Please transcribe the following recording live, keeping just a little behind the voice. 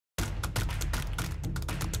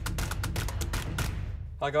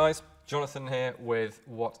Hi guys, Jonathan here with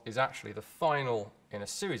what is actually the final in a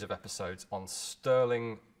series of episodes on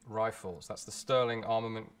Sterling rifles. That's the Sterling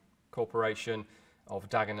Armament Corporation of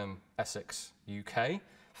Dagenham, Essex, UK.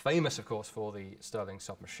 Famous, of course, for the Sterling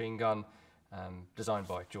submachine gun, designed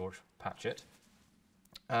by George Patchett.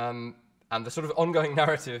 And the sort of ongoing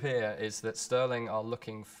narrative here is that Sterling are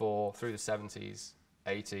looking for, through the 70s,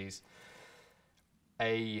 80s,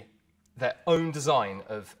 their own design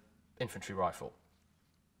of infantry rifle.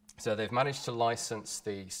 So they've managed to license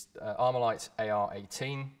the Armalite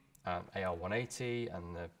AR-18, AR-180,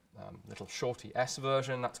 and the little Shorty S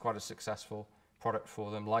version. That's quite a successful product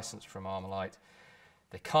for them, licensed from Armalite.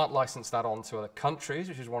 They can't license that on to other countries,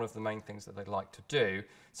 which is one of the main things that they'd like to do.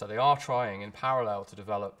 So they are trying in parallel to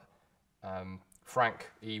develop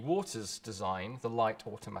Frank E. Waters' design, the light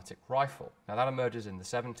automatic rifle. Now that emerges in the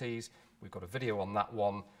 70s. We've got a video on that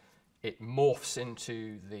one. It morphs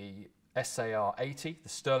into the SAR-80, the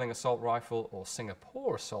Sterling Assault Rifle, or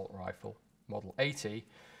Singapore Assault Rifle, Model 80,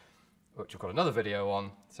 which we've got another video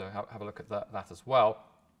on, so have a look at that as well.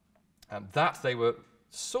 That they were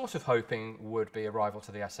sort of hoping would be a rival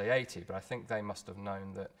to the SA-80, but I think they must have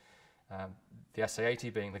known that the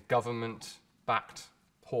SA-80, being the government-backed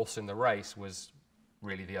horse in the race, was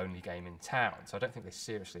really the only game in town. So I don't think they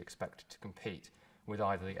seriously expected to compete with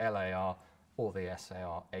either the LAR or the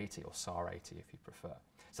SAR-80, or SAR-80 if you prefer.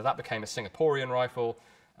 So that became a Singaporean rifle,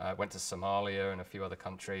 went to Somalia and a few other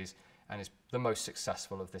countries, and is the most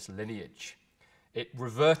successful of this lineage. It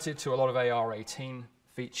reverted to a lot of AR-18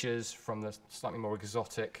 features from the slightly more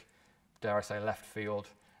exotic, dare I say, left field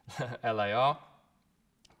LAR.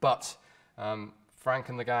 But Frank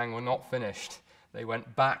and the gang were not finished. They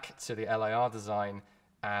went back to the LAR design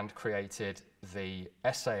and created the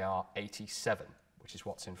SAR-87, which is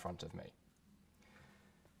what's in front of me.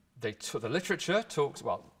 The literature talks,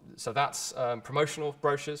 so that's promotional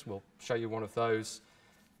brochures. We'll show you one of those,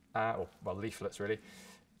 leaflets really.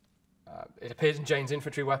 It appears in Jane's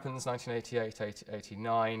Infantry Weapons,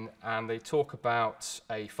 1988-89, and they talk about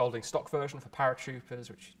a folding stock version for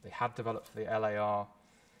paratroopers, which they had developed for the LAR.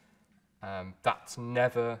 That's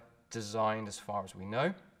never designed as far as we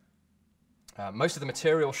know. Most of the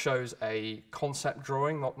material shows a concept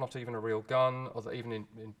drawing, not even a real gun, or even in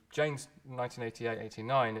Jane's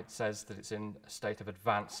 1988-89, it says that it's in a state of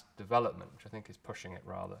advanced development, which I think is pushing it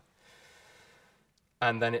rather.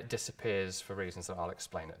 And then it disappears for reasons that I'll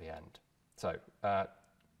explain at the end. So,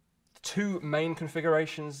 two main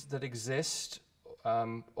configurations that exist,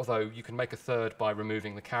 although you can make a third by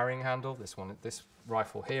removing the carrying handle. This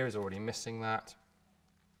rifle here is already missing that.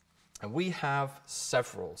 And we have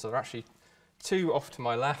several, so there are actually two off to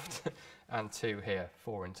my left and two here,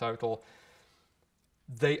 four in total.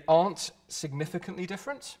 They aren't significantly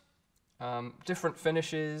different. Different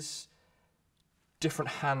finishes,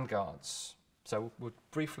 different handguards. So we'll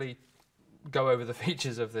briefly go over the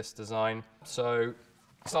features of this design. So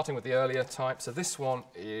starting with the earlier type, so this one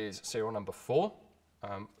is serial number 4.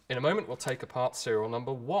 In a moment we'll take apart serial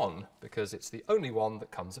number 1 because it's the only one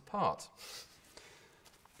that comes apart.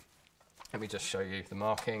 Let me just show you the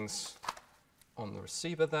markings on the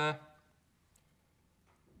receiver there,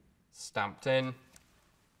 stamped in.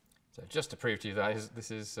 So just to prove to you that this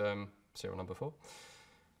is serial number 4,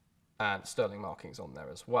 and Sterling markings on there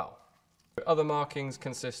as well. Other markings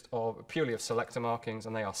consist of purely of selector markings,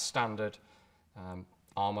 and they are standard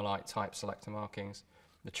Armalite type selector markings.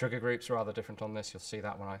 The trigger group's are rather different on this. You'll see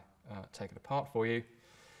that when I take it apart for you.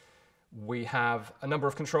 We have a number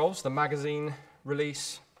of controls. The magazine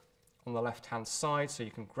release on the left-hand side, so you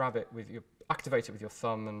can grab it with your, activate it with your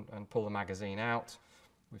thumb and pull the magazine out.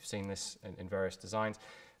 We've seen this in various designs.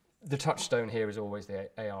 The touchstone here is always the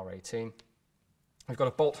AR-18. We've got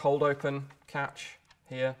a bolt hold open catch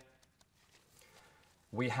here.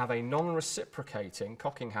 We have a non-reciprocating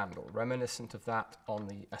cocking handle, reminiscent of that on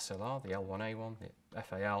the SLR, the L1A1, the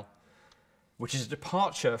FAL, which is a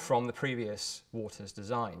departure from the previous Waters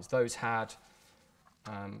designs. Those had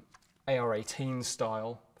AR-18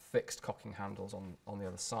 style fixed cocking handles on the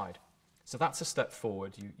other side. So that's a step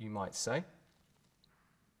forward, you might say.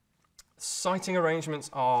 Sighting arrangements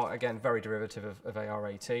are, again, very derivative of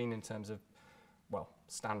AR-18 in terms of, well,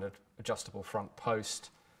 standard adjustable front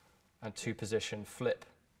post and 2-position flip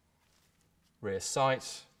rear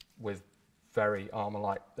sight with very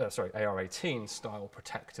AR-18 style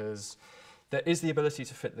protectors. There is the ability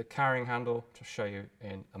to fit the carrying handle, to show you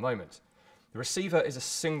in a moment. The receiver is a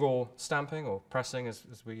single stamping, or pressing, as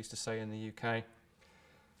we used to say in the UK,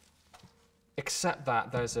 except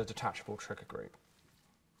that there's a detachable trigger group,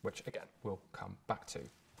 which again we'll come back to.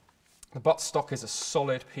 The buttstock is a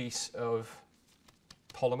solid piece of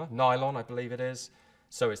polymer, nylon I believe it is,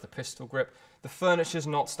 So is the pistol grip. The furniture's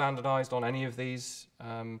not standardised on any of these.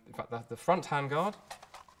 In fact, the front handguard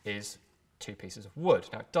is 2 pieces of wood.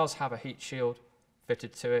 Now, it does have a heat shield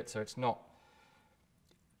fitted to it, so it's not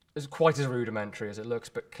quite as rudimentary as it looks,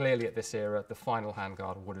 but clearly at this era, the final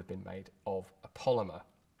handguard would have been made of a polymer.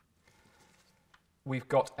 We've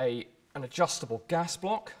got an adjustable gas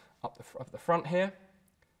block up the front here,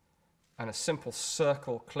 and a simple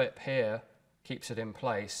circle clip here keeps it in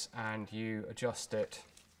place, and you adjust it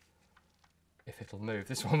if it'll move.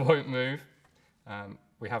 This one won't move.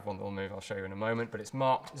 We have one that will move, I'll show you in a moment, but it's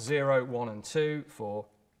marked 0, 1 and 2 for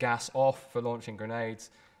gas off for launching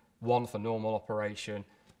grenades, 1 for normal operation,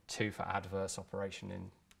 2 for adverse operation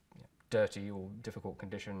in dirty or difficult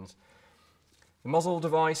conditions. The muzzle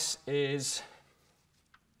device is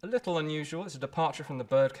a little unusual. It's a departure from the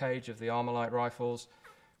birdcage of the Armalite rifles,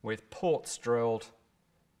 with ports drilled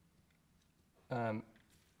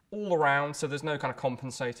all around, so there's no kind of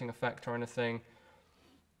compensating effect or anything.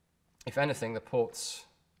 If anything, the ports,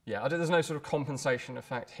 there's no sort of compensation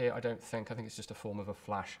effect here, I don't think. I think it's just a form of a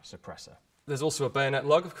flash suppressor. There's also a bayonet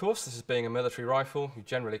lug, of course. This is being a military rifle. You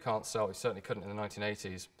generally can't sell, you certainly couldn't in the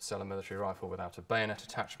 1980s, sell a military rifle without a bayonet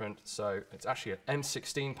attachment. So it's actually an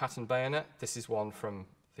M16 pattern bayonet. This is one from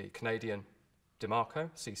the Canadian DeMarco,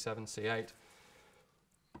 C7, C8.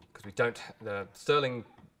 Because Sterling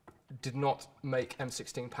did not make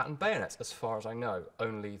M16 pattern bayonets, as far as I know,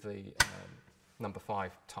 only the number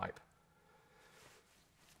 5 type.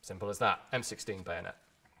 Simple as that, M16 bayonet.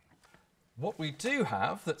 What we do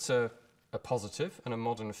have that's a positive and a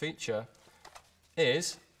modern feature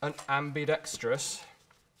is an ambidextrous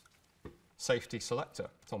safety selector.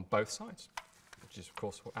 It's on both sides, which is of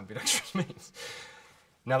course what ambidextrous means.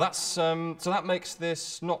 Now that's, so that makes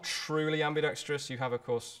this not truly ambidextrous. You have, of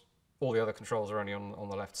course, all the other controls are only on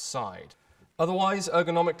the left side. Otherwise,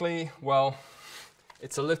 ergonomically, well,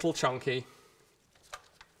 it's a little chunky.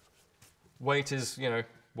 Weight is,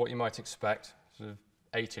 what you might expect, sort of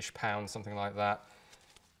 8-ish pounds, something like that.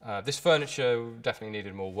 This furniture definitely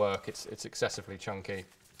needed more work. It's excessively chunky.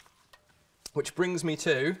 Which brings me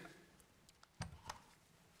to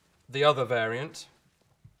the other variant.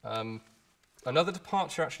 Another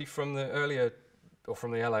departure actually from the earlier, or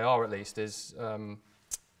from the LAR at least, is a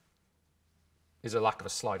lack of a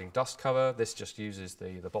sliding dust cover. This just uses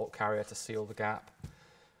the bolt carrier to seal the gap,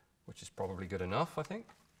 which is probably good enough, I think.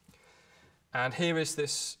 And here is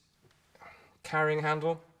this carrying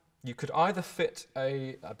handle. You could either fit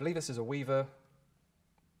I believe this is a Weaver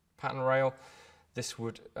pattern rail. This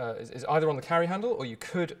is either on the carry handle, or you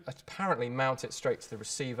could apparently mount it straight to the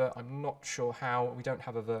receiver. I'm not sure how. We don't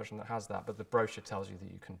have a version that has that, but the brochure tells you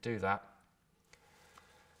that you can do that.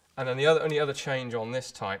 And then the only other change on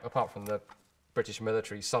this type, apart from the British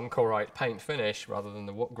military Suncorite paint finish rather than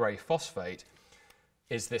the grey phosphate,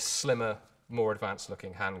 is this slimmer, more advanced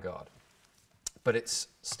looking handguard. But it's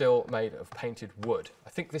still made of painted wood. I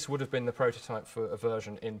think this would have been the prototype for a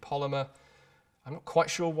version in polymer. I'm not quite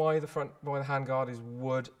sure why the handguard is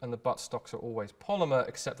wood and the buttstocks are always polymer,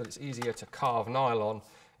 except that it's easier to carve nylon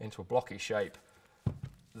into a blocky shape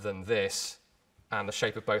than this, and the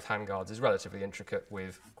shape of both handguards is relatively intricate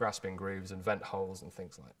with grasping grooves and vent holes and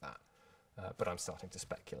things like that. But I'm starting to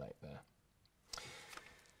speculate there.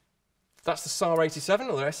 That's the SAR 87,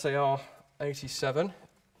 or the SAR 87.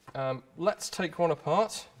 Let's take one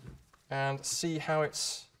apart and see how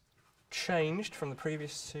it's changed from the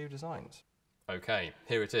previous 2 designs. Okay,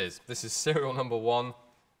 here it is. This is serial number 1,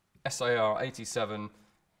 SAR 87,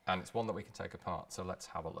 and it's one that we can take apart, so let's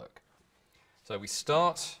have a look. So we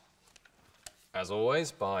start, as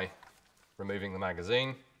always, by removing the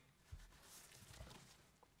magazine.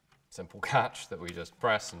 Simple catch that we just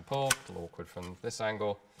press and pull, a little awkward from this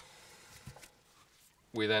angle.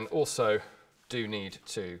 We then also do need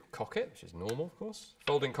to cock it, which is normal, of course.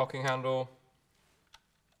 Folding cocking handle.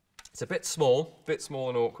 It's a bit small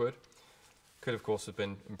and awkward. Could, of course, have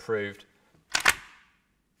been improved.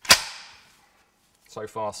 So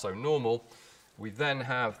far, so normal. We then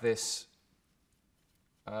have this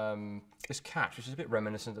this catch, which is a bit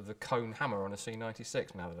reminiscent of the cone hammer on a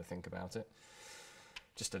C96, now that I think about it.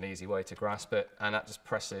 Just an easy way to grasp it, and that just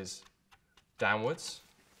presses downwards.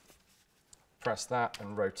 Press that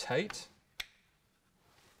and rotate.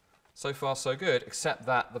 So far, so good, except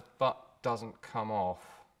that the butt doesn't come off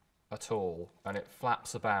at all, and it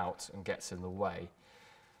flaps about and gets in the way.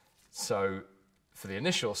 So for the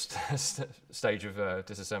initial stage of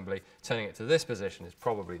disassembly, turning it to this position is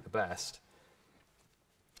probably the best.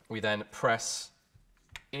 We then press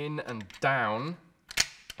in and down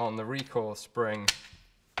on the recoil spring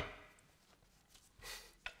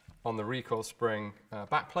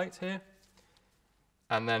backplate here,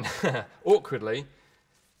 And then, awkwardly,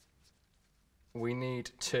 we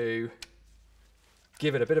need to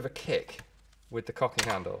give it a bit of a kick with the cocking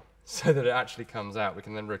handle so that it actually comes out. We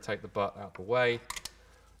can then rotate the butt out the way.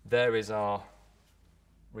 There is our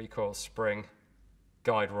recoil spring,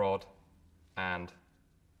 guide rod, and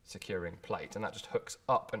securing plate. And that just hooks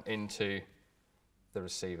up and into the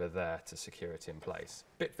receiver there to secure it in place.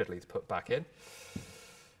 Bit fiddly to put back in.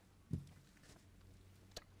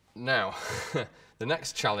 Now, the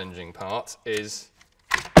next challenging part is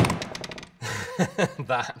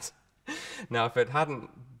that. Now, if it hadn't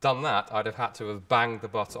done that, I'd have had to have banged the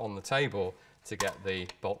butt on the table to get the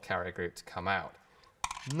bolt carrier group to come out.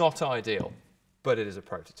 Not ideal, but it is a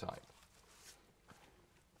prototype.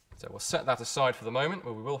 So we'll set that aside for the moment,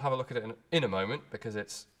 but we will have a look at it in a moment because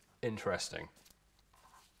it's interesting.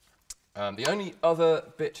 The only other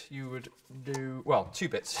bit you would do, well, two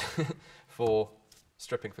bits for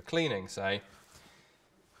stripping for cleaning, say,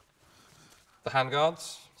 the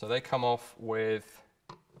handguards. So they come off with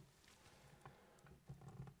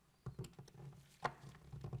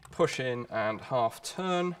push in and half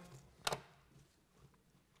turn,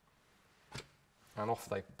 and off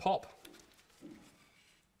they pop.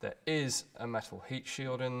 There is a metal heat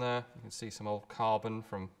shield in there. You can see some old carbon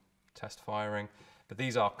from test firing, but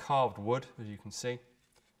these are carved wood, as you can see.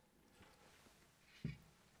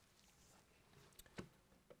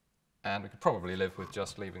 And we could probably live with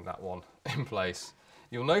just leaving that one in place.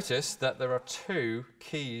 You'll notice that there are two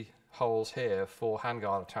key holes here for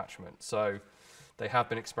handguard attachment. So they have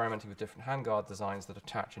been experimenting with different handguard designs that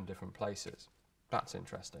attach in different places. That's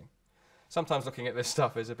interesting. Sometimes looking at this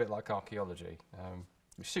stuff is a bit like archaeology,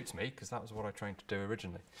 which suits me because that was what I trained to do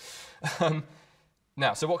originally.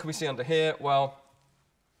 Now, so what can we see under here? Well,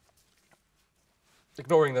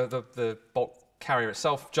 ignoring the bolt carrier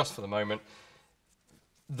itself just for the moment,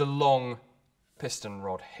 the long piston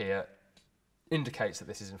rod here indicates that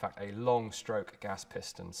this is in fact a long stroke gas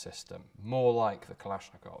piston system, more like the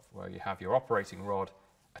Kalashnikov, where you have your operating rod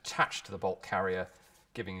attached to the bolt carrier,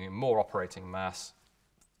 giving you more operating mass,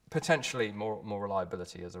 potentially more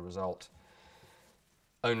reliability as a result.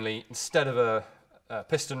 Only instead of a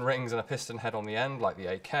piston rings and a piston head on the end like the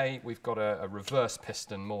AK, we've got a reverse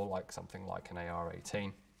piston, more like something like an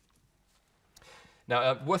AR-18.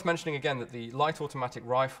 Now, worth mentioning again that the light automatic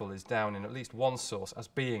rifle is down in at least one source as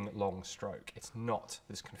being long stroke. It's not.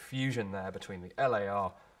 There's confusion there between the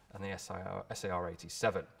LAR and the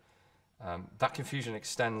SAR-87. That confusion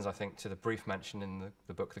extends, I think, to the brief mention in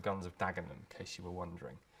the book The Guns of Dagenham, in case you were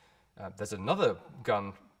wondering. There's another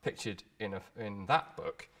gun pictured in that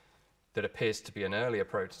book that appears to be an earlier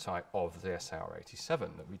prototype of the SAR-87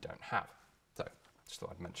 that we don't have. So, just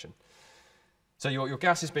thought I'd mention. So your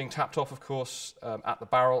gas is being tapped off, of course, at the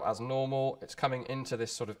barrel as normal. It's coming into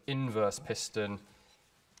this sort of inverse piston,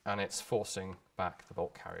 and it's forcing back the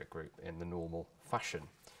bolt carrier group in the normal fashion.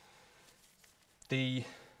 The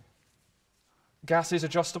gas is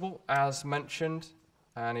adjustable, as mentioned,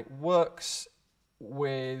 and it works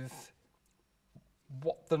with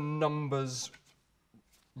what the numbers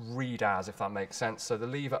read as, if that makes sense. So the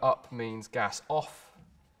lever up means gas off.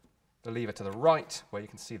 The lever to the right, where you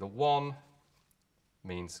can see the 1,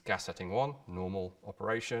 means gas setting 1, normal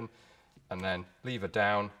operation, and then lever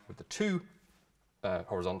down with the 2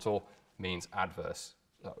 horizontal means adverse,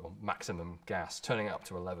 or maximum gas, turning it up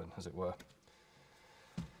to 11, as it were.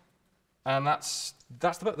 And those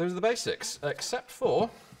are the basics, except for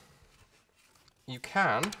you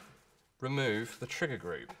can remove the trigger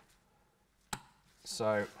group.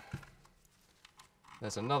 So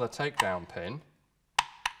there's another takedown pin,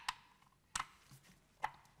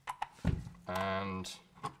 and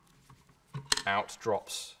out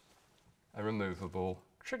drops a removable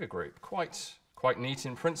trigger group. Quite neat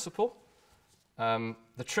in principle. The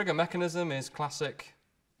trigger mechanism is classic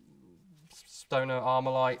Stoner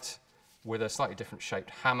Armalite with a slightly different shaped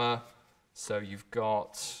hammer. So you've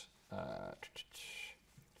got, of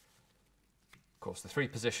course, the 3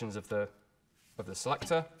 positions of the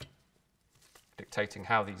selector, dictating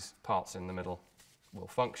how these parts in the middle will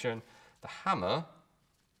function. The hammer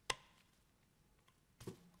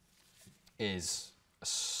is a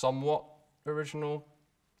somewhat original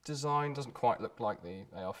design, doesn't quite look like the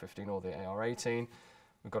AR-15 or the AR-18.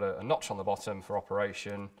 We've got a notch on the bottom for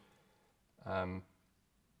operation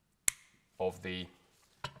of the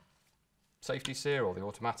safety sear or the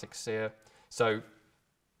automatic sear. So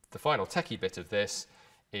the final techie bit of this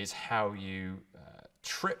is how you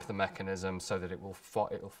trip the mechanism so that it will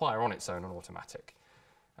fire on its own on automatic,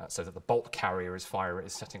 so that the bolt carrier is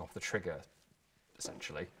setting off the trigger,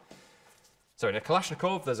 essentially. So in a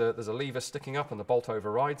Kalashnikov, there's a lever sticking up and the bolt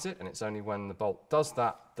overrides it, and it's only when the bolt does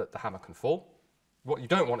that that the hammer can fall. What you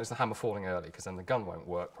don't want is the hammer falling early, because then the gun won't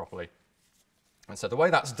work properly. And so the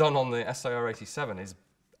way that's done on the SAR-87 is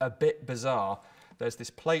a bit bizarre. There's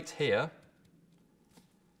this plate here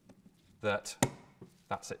that's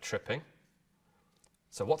it tripping.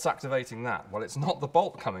 So what's activating that? Well, it's not the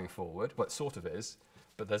bolt coming forward, well, it sort of is,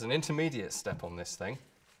 but there's an intermediate step on this thing,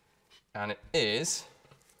 and it is,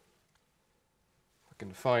 if I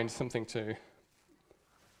can find something to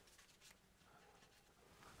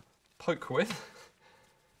poke with,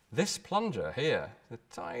 this plunger here, the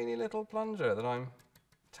tiny little plunger that I'm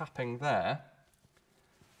tapping there.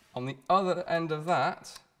 On the other end of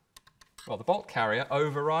that, well, the bolt carrier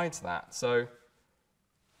overrides that. So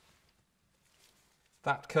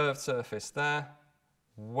that curved surface there,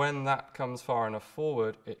 when that comes far enough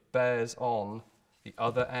forward, it bears on the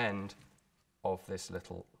other end of this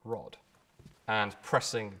little rod. And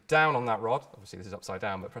pressing down on that rod, obviously this is upside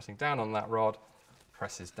down, but pressing down on that rod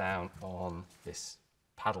presses down on this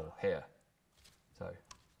paddle here. So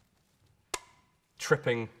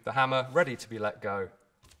tripping the hammer, ready to be let go,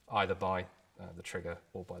 either by the trigger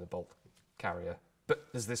or by the bolt carrier. But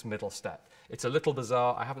there's this middle step. It's a little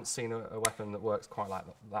bizarre. I haven't seen a weapon that works quite like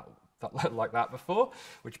that before,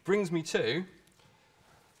 which brings me to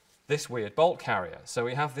this weird bolt carrier. So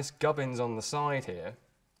we have this gubbins on the side here,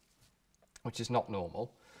 which is not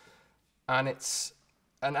normal, and it's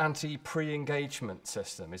an anti-pre-engagement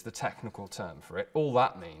system is the technical term for it. All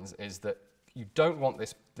that means is that you don't want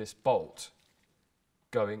this bolt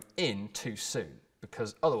going in too soon,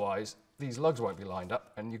 because otherwise these lugs won't be lined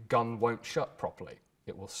up and your gun won't shut properly.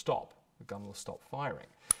 It will stop. The gun will stop firing.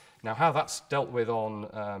 Now, how that's dealt with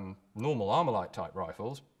on normal Armalite type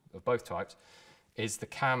rifles of both types is the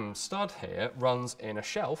cam stud here runs in a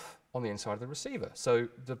shelf on the inside of the receiver. So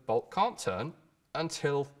the bolt can't turn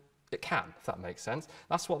until it can, if that makes sense.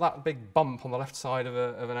 That's what that big bump on the left side of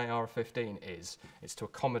an AR-15 is. It's to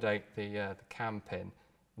accommodate the cam pin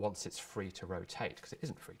once it's free to rotate, because it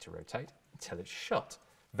isn't free to rotate until it's shut.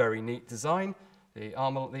 Very neat design. The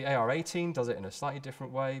AR-18 does it in a slightly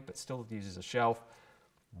different way, but still uses a shelf.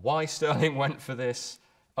 Why Sterling went for this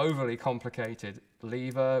overly complicated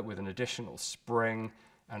lever with an additional spring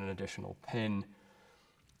and an additional pin,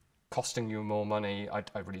 costing you more money,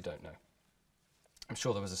 I really don't know. I'm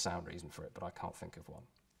sure there was a sound reason for it, but I can't think of one.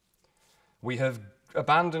 We have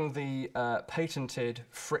abandoned the patented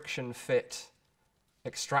friction fit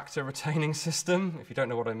extractor retaining system. If you don't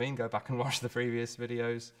know what I mean, go back and watch the previous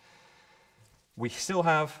videos. We still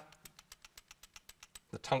have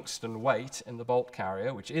the tungsten weight in the bolt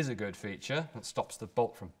carrier, which is a good feature. It stops the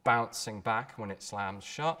bolt from bouncing back when it slams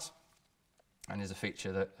shut, and is a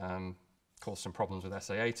feature that caused some problems with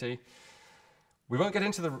SA-80. We won't get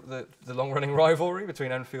into the long-running rivalry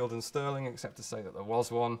between Enfield and Sterling, except to say that there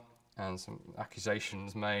was one, and some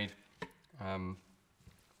accusations made.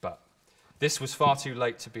 But this was far too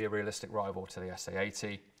late to be a realistic rival to the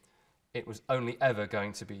SA-80. It was only ever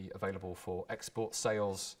going to be available for export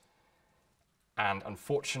sales. And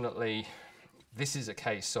unfortunately, this is a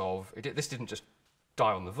case of, this didn't just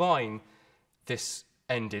die on the vine, this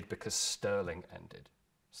ended because Sterling ended.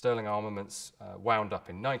 Sterling Armaments wound up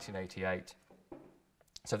in 1988.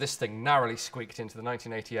 So this thing narrowly squeaked into the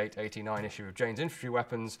 1988-89 issue of Jane's Infantry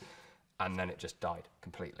Weapons, and then it just died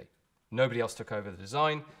completely. Nobody else took over the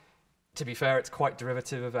design. To be fair, it's quite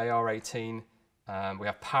derivative of AR-18. We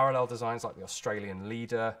have parallel designs like the Australian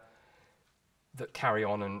Leader that carry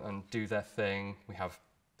on and do their thing. We have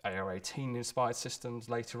AR-18 inspired systems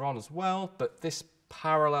later on as well, but this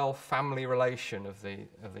parallel family relation of the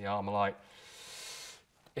Armalite,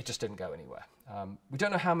 it just didn't go anywhere. We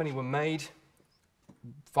don't know how many were made.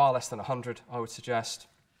 Far less than 100, I would suggest.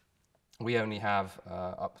 We only have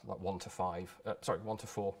up like 1 to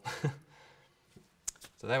 4.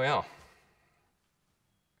 So there we are.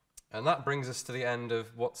 And that brings us to the end of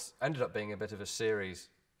what's ended up being a bit of a series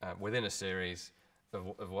within a series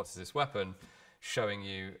of what is this weapon, showing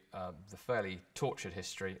you the fairly tortured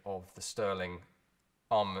history of the Sterling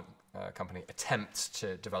Armament Company attempts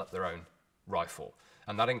to develop their own rifle.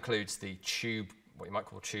 And that includes the tube, what you might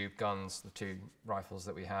call tube guns, the two rifles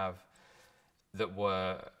that we have, that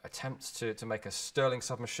were attempts to make a Sterling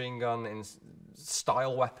submachine gun in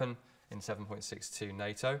style weapon in 7.62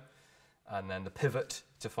 NATO, and then the pivot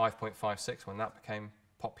to 5.56 when that became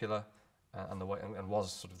popular and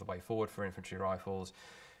was sort of the way forward for infantry rifles,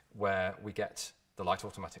 where we get the light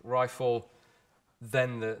automatic rifle,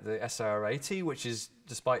 then the SAR-80, which is,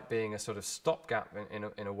 despite being a sort of stopgap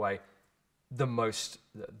in a way, the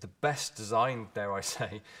best designed, dare I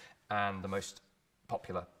say, and the most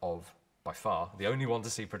popular of by far the only one to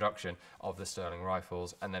see production of the Sterling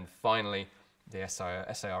rifles. And then finally, the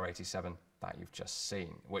SAR-87 that you've just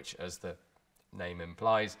seen, which, as the name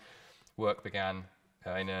implies, work began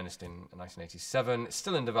in earnest in 1987. It's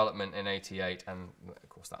still in development in 88, and of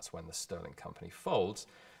course that's when the Sterling Company folds.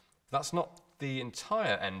 That's not the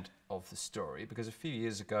entire end of the story, because a few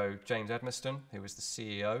years ago, James Edmiston, who was the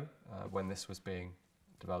CEO when this was being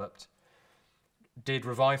developed, did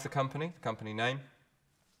revive the company name,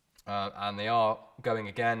 and they are going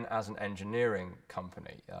again as an engineering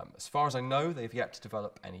company. As far as I know, they've yet to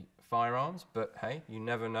develop any firearms, but hey, you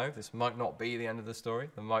never know. This might not be the end of the story.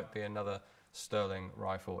 There might be another Sterling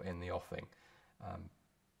rifle in the offing.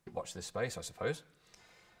 Watch this space, I suppose.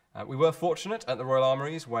 We were fortunate at the Royal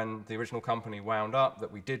Armouries when the original company wound up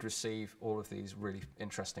that we did receive all of these really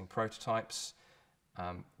interesting prototypes.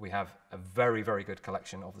 We have a very, very good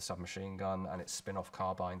collection of the submachine gun and its spin-off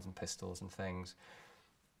carbines and pistols and things.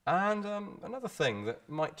 And another thing that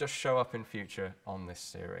might just show up in future on this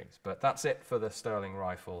series. But that's it for the Sterling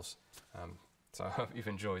rifles. So I hope you've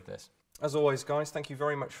enjoyed this. As always, guys, thank you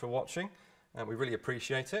very much for watching. We really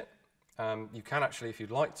appreciate it. You can actually, if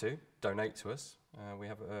you'd like to, donate to us.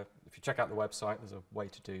 If you check out the website, there's a way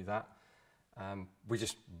to do that. We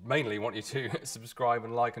just mainly want you to subscribe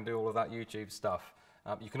and like and do all of that YouTube stuff.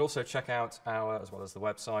 You can also check out as well as the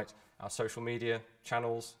website, our social media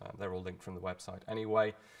channels. They're all linked from the website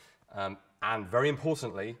anyway. And very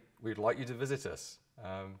importantly, we'd like you to visit us.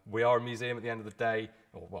 We are a museum at the end of the day,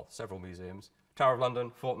 or well, several museums. Tower of London,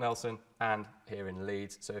 Fort Nelson, and here in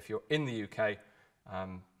Leeds. So if you're in the UK,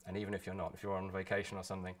 and even if you're not, if you're on vacation or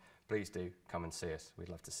something, please do come and see us. We'd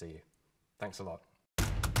love to see you. Thanks a lot.